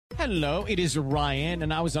Hello, it is Ryan,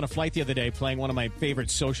 and I was on a flight the other day playing one of my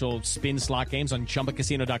favorite social spin slot games on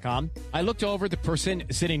ChumbaCasino.com. I looked over at the person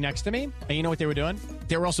sitting next to me, and you know what they were doing?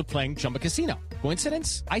 They were also playing Chumba Casino.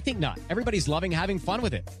 Coincidence? I think not. Everybody's loving having fun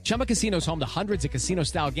with it. Chumba Casino is home to hundreds of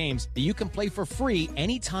casino-style games that you can play for free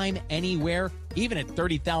anytime, anywhere, even at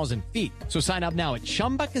 30,000 feet. So sign up now at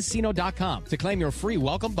ChumbaCasino.com to claim your free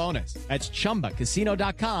welcome bonus. That's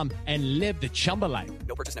ChumbaCasino.com and live the Chumba life.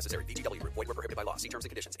 No purchase necessary. VGW. Void where prohibited by law. See terms and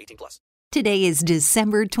conditions. 18+. Today is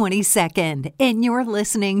December 22nd, and you're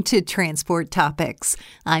listening to Transport Topics.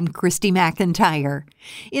 I'm Christy McIntyre.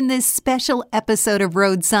 In this special episode of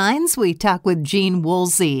Road Signs, we talk with Gene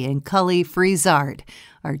Woolsey and Cully Friesard,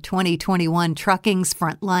 our 2021 trucking's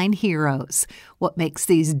frontline heroes. What makes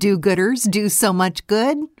these do-gooders do so much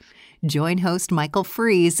good? Join host Michael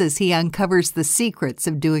Freeze as he uncovers the secrets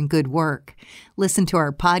of doing good work. Listen to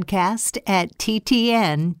our podcast at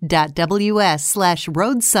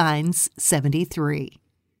ttn.ws/roadsigns73.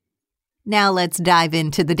 Now let's dive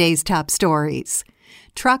into the day's top stories.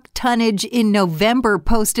 Truck tonnage in November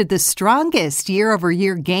posted the strongest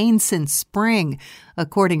year-over-year gain since spring,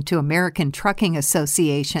 according to American trucking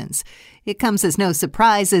associations. It comes as no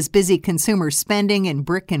surprise as busy consumer spending in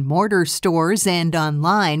brick-and-mortar stores and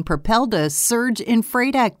online propelled a surge in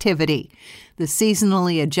freight activity. The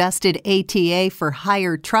seasonally adjusted ATA for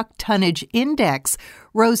higher truck tonnage index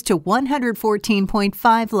rose to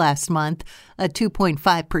 114.5 last month, a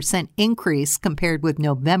 2.5% increase compared with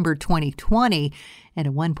November 2020, and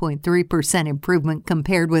a 1.3% improvement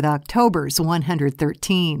compared with October's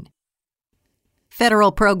 113.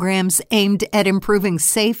 Federal programs aimed at improving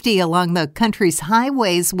safety along the country's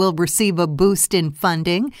highways will receive a boost in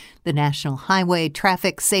funding, the National Highway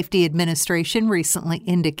Traffic Safety Administration recently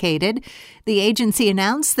indicated. The agency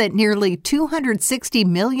announced that nearly $260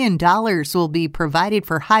 million will be provided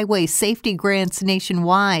for highway safety grants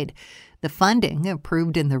nationwide. The funding,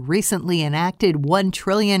 approved in the recently enacted $1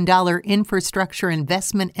 trillion Infrastructure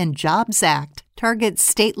Investment and Jobs Act, targets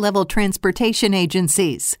state-level transportation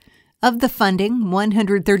agencies. Of the funding,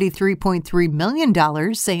 $133.3 million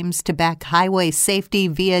aims to back highway safety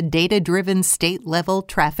via data-driven state-level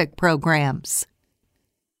traffic programs.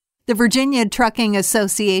 The Virginia Trucking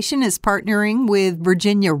Association is partnering with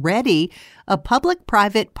Virginia Ready, a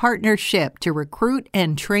public-private partnership to recruit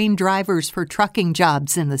and train drivers for trucking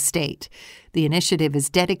jobs in the state. The initiative is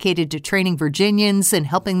dedicated to training Virginians and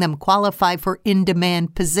helping them qualify for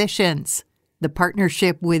in-demand positions. The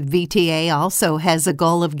partnership with VTA also has a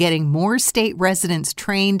goal of getting more state residents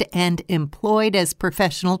trained and employed as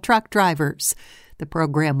professional truck drivers. The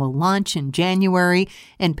program will launch in January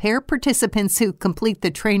and pair participants who complete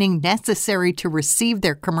the training necessary to receive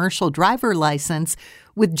their commercial driver license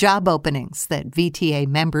with job openings that VTA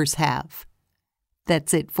members have.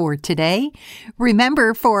 That's it for today.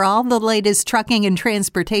 Remember, for all the latest trucking and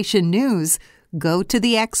transportation news, go to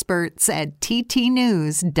the experts at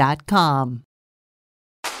ttnews.com.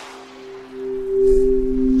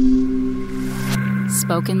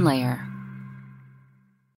 Spoken Layer.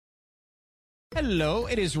 Hello,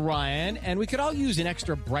 it is Ryan, and we could all use an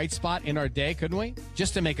extra bright spot in our day, couldn't we?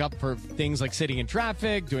 Just to make up for things like sitting in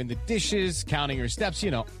traffic, doing the dishes, counting your steps,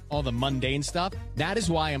 all the mundane stuff. That is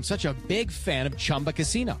why I'm such a big fan of Chumba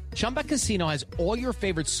Casino. Chumba Casino has all your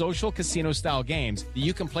favorite social casino-style games that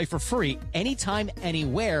you can play for free anytime,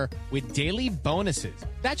 anywhere with daily bonuses.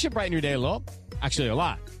 That should brighten your day a little. Actually, a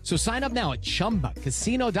lot. So sign up now at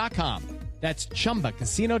ChumbaCasino.com. That's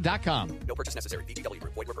ChumbaCasino.com. No purchase necessary. VGW.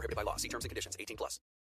 Void where prohibited by law. See terms and conditions. 18+.